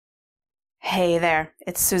Hey there,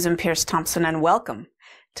 it's Susan Pierce Thompson and welcome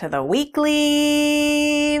to the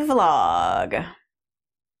weekly vlog.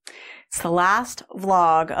 It's the last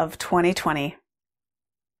vlog of 2020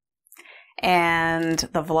 and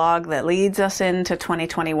the vlog that leads us into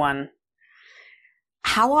 2021.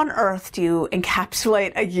 How on earth do you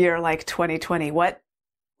encapsulate a year like 2020?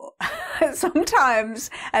 Sometimes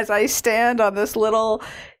as I stand on this little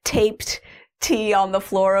taped tea on the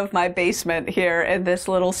floor of my basement here in this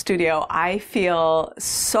little studio, I feel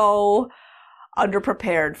so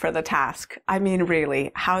underprepared for the task. I mean,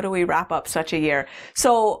 really, how do we wrap up such a year?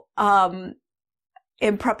 So,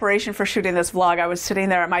 in preparation for shooting this vlog, I was sitting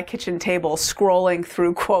there at my kitchen table scrolling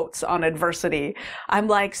through quotes on adversity. I'm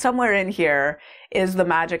like, somewhere in here is the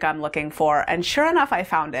magic I'm looking for. And sure enough, I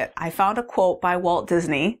found it. I found a quote by Walt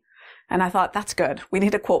Disney, and I thought, that's good. We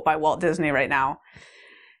need a quote by Walt Disney right now.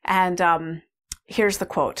 And, here's the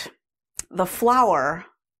quote. "The flower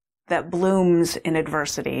that blooms in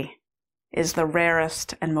adversity is the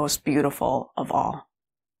rarest and most beautiful of all."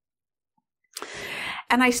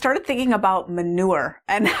 And I started thinking about manure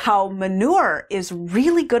and how manure is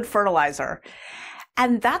really good fertilizer.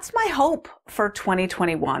 And that's my hope for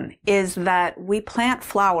 2021, is that we plant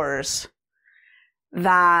flowers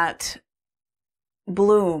that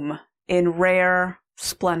bloom in rare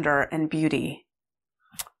splendor and beauty,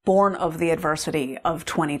 born of the adversity of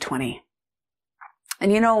 2020.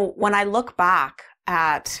 And you know, when I look back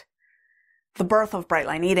at the birth of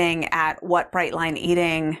Brightline Eating, at what Brightline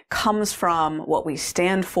Eating comes from, what we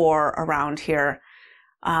stand for around here,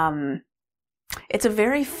 it's a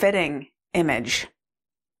very fitting image.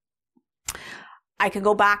 I can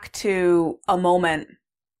go back to a moment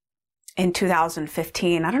in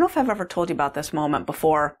 2015. I don't know if I've ever told you about this moment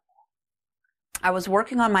before. I was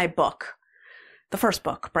working on my book, the first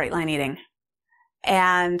book, Brightline Eating.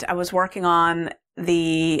 And I was working on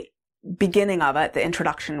the beginning of it, the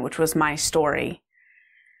introduction, which was my story.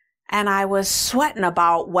 And I was sweating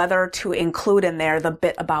about whether to include in there the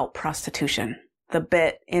bit about prostitution. The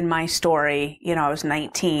bit in my story, you know, I was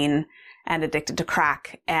 19 and addicted to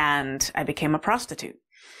crack and I became a prostitute.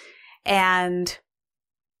 And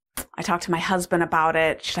I talked to my husband about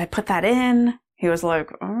it. Should I put that in? He was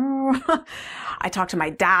like, oh. I talked to my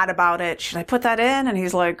dad about it. Should I put that in? And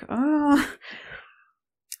he's like, oh.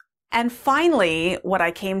 And finally, what I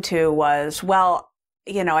came to was, well,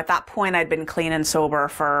 you know, at that point I'd been clean and sober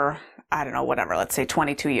for, I don't know, whatever, let's say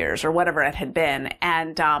 22 years or whatever it had been.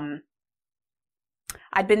 And,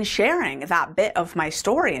 I'd been sharing that bit of my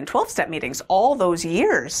story in 12-step meetings all those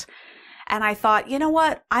years. And I thought, you know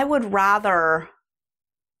what? I would rather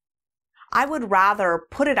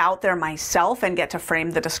put it out there myself and get to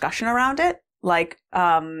frame the discussion around it. Like,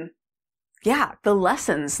 the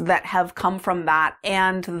lessons that have come from that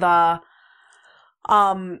and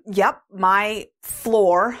my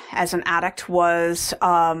floor as an addict was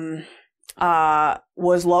low.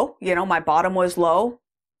 You know, my bottom was low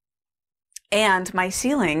and my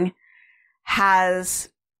ceiling has,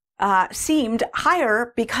 seemed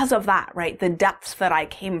higher because of that, right? The depths that I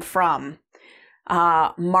came from,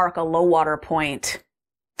 mark a low water point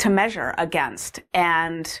to measure against,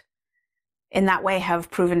 and in that way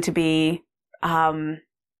have proven to be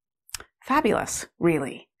fabulous,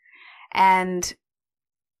 really. And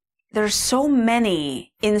there's so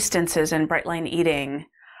many instances in Brightline Eating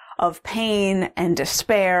of pain and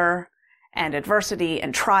despair and adversity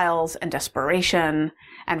and trials and desperation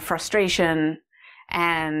and frustration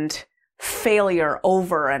and failure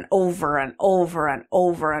over and over and over and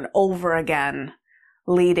over and over again,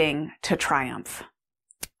 leading to triumph,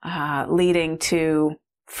 leading to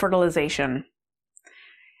fertilization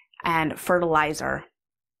and fertilizer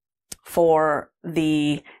for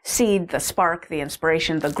the seed, the spark, the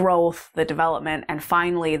inspiration, the growth, the development, and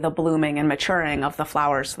finally the blooming and maturing of the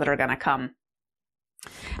flowers that are going to come.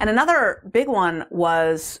 And another big one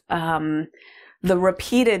was the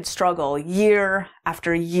repeated struggle year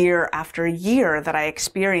after year after year that I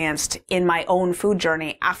experienced in my own food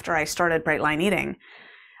journey after I started Brightline Eating.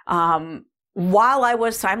 While I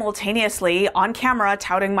was simultaneously on camera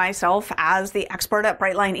touting myself as the expert at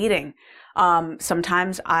Brightline Eating.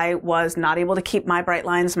 Sometimes I was not able to keep my bright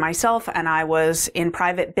lines myself and I was in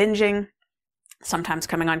private binging, sometimes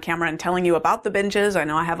coming on camera and telling you about the binges. I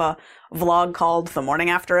know I have a vlog called The Morning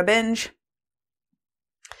After a Binge.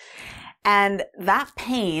 And that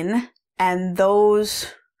pain and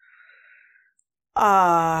those,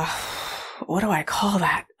 what do I call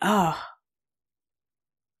that?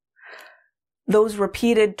 Those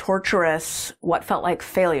repeated torturous, what felt like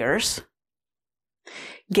failures,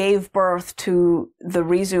 gave birth to the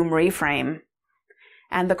Resume Reframe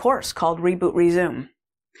and the course called Reboot Resume.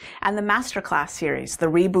 and the Masterclass series, the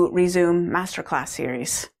Reboot Resume Masterclass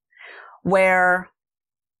series, where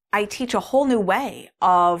I teach a whole new way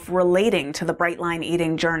of relating to the Bright Line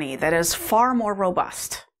Eating journey that is far more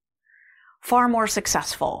robust, far more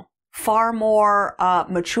successful, far more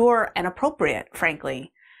mature and appropriate,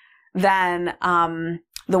 frankly, than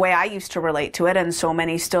the way I used to relate to it, and so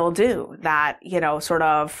many still do. That, sort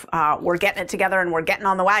of we're getting it together and we're getting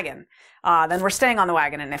on the wagon. Then we're staying on the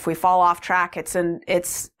wagon, and if we fall off track, it's an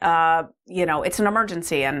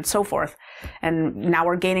emergency and so forth. And now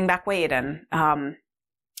we're gaining back weight, and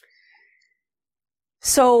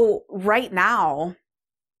so right now,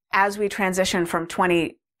 as we transition from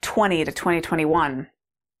 2020 to 2021,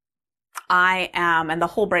 I am, and the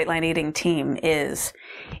whole Bright Line Eating team is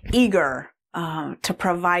eager to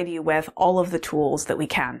provide you with all of the tools that we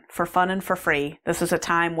can for fun and for free. This is a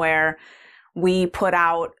time where we put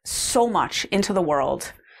out so much into the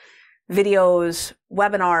world: videos,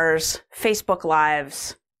 webinars, Facebook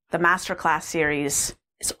Lives, the Masterclass series.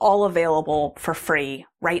 It's all available for free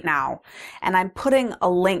right now. And I'm putting a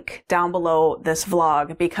link down below this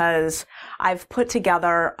vlog because I've put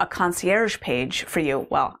together a concierge page for you.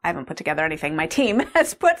 Well, I haven't put together anything. My team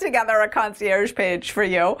has put together a concierge page for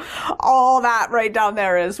you. All that right down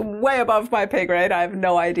there is way above my pay grade. I have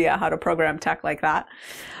no idea how to program tech like that.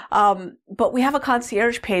 But we have a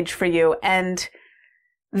concierge page for you, and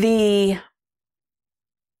the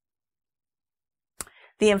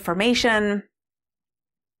information,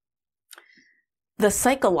 the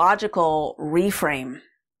psychological reframe,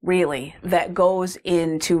 really, that goes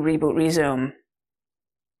into Reboot Resume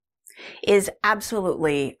is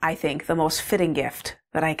absolutely, I think, the most fitting gift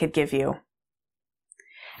that I could give you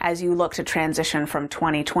as you look to transition from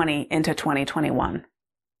 2020 into 2021.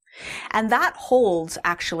 And that holds,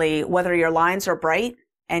 actually, whether your lines are bright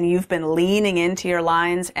and you've been leaning into your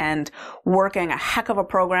lines and working a heck of a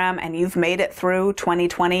program and you've made it through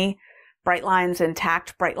 2020, bright lines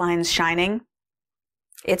intact, bright lines shining.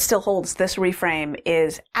 It still holds. This reframe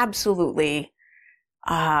is absolutely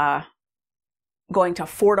going to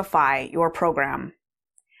fortify your program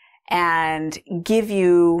and give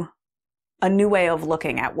you a new way of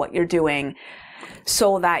looking at what you're doing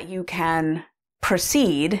so that you can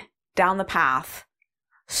proceed down the path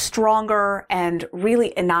stronger and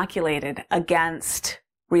really inoculated against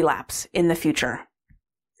relapse in the future.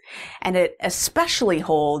 And it especially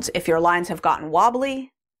holds if your lines have gotten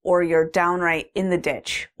wobbly, or you're downright in the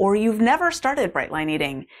ditch, or you've never started Bright Line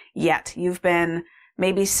Eating yet. You've been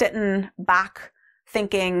maybe sitting back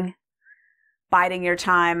thinking, biding your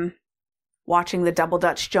time, watching the double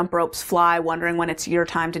Dutch jump ropes fly, wondering when it's your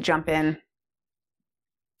time to jump in.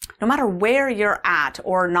 No matter where you're at,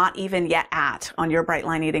 or not even yet at, on your Bright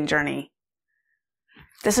Line Eating journey,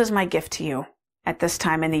 this is my gift to you at this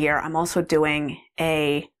time in the year. I'm also doing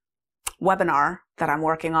a webinar that I'm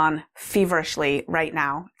working on feverishly right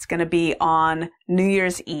now. It's going to be on New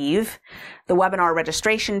Year's Eve. The webinar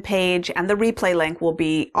registration page and the replay link will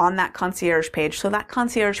be on that concierge page. So that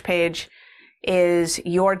concierge page is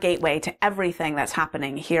your gateway to everything that's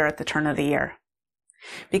happening here at the turn of the year.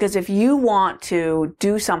 Because if you want to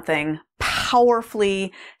do something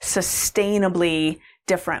powerfully, sustainably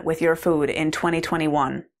different with your food in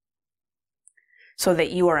 2021, so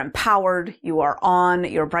that you are empowered, you are on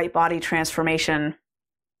your Bright Body transformation,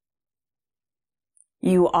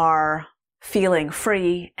 you are feeling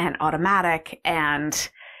free and automatic and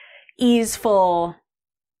easeful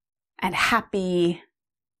and happy,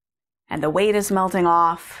 and the weight is melting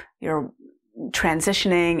off, you're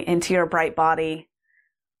transitioning into your Bright Body,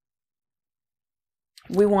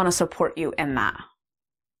 we want to support you in that.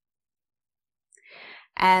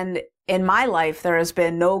 And in my life, there has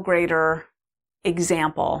been no greater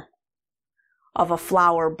example of a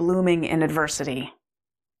flower blooming in adversity,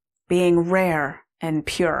 being rare and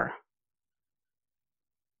pure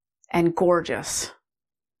and gorgeous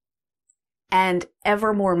and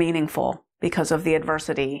ever more meaningful because of the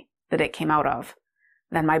adversity that it came out of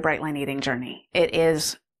than my Bright Line Eating journey. It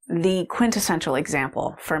is the quintessential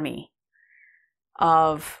example for me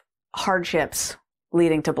of hardships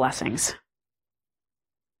leading to blessings.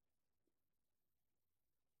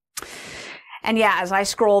 And yeah, as I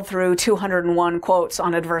scrolled through 201 quotes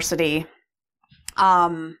on adversity,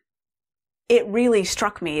 it really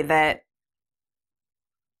struck me that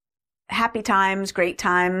happy times, great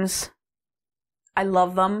times, I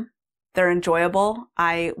love them. They're enjoyable.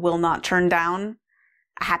 I will not turn down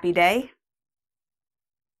a happy day.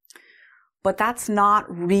 But that's not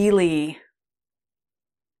really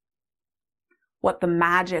what the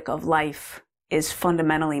magic of life is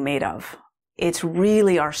fundamentally made of. It's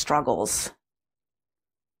really our struggles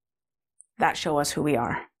that show us who we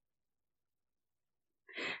are.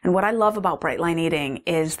 And what I love about Bright Line Eating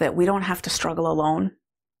is that we don't have to struggle alone.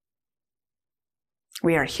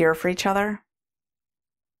 We are here for each other.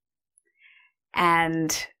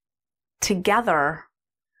 And together,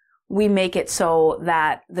 we make it so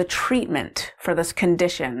that the treatment for this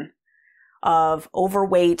condition of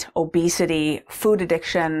overweight, obesity, food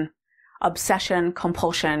addiction, obsession,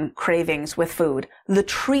 compulsion, cravings with food, the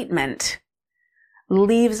treatment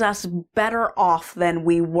leaves us better off than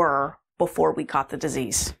we were before we caught the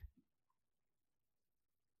disease.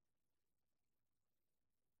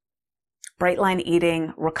 Bright Line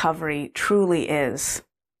Eating recovery truly is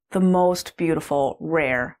the most beautiful,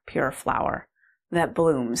 rare, pure flower that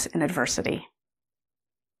blooms in adversity.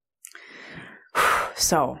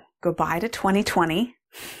 So, goodbye to 2020.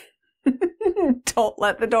 Don't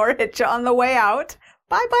let the door hit you on the way out.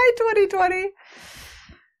 Bye-bye, 2020.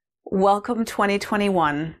 Welcome,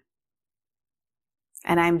 2021.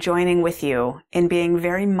 And I'm joining with you in being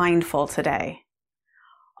very mindful today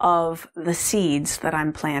of the seeds that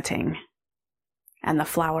I'm planting and the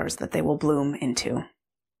flowers that they will bloom into.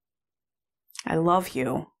 I love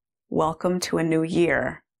you. Welcome to a new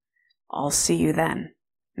year. I'll see you then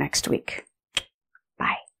next week.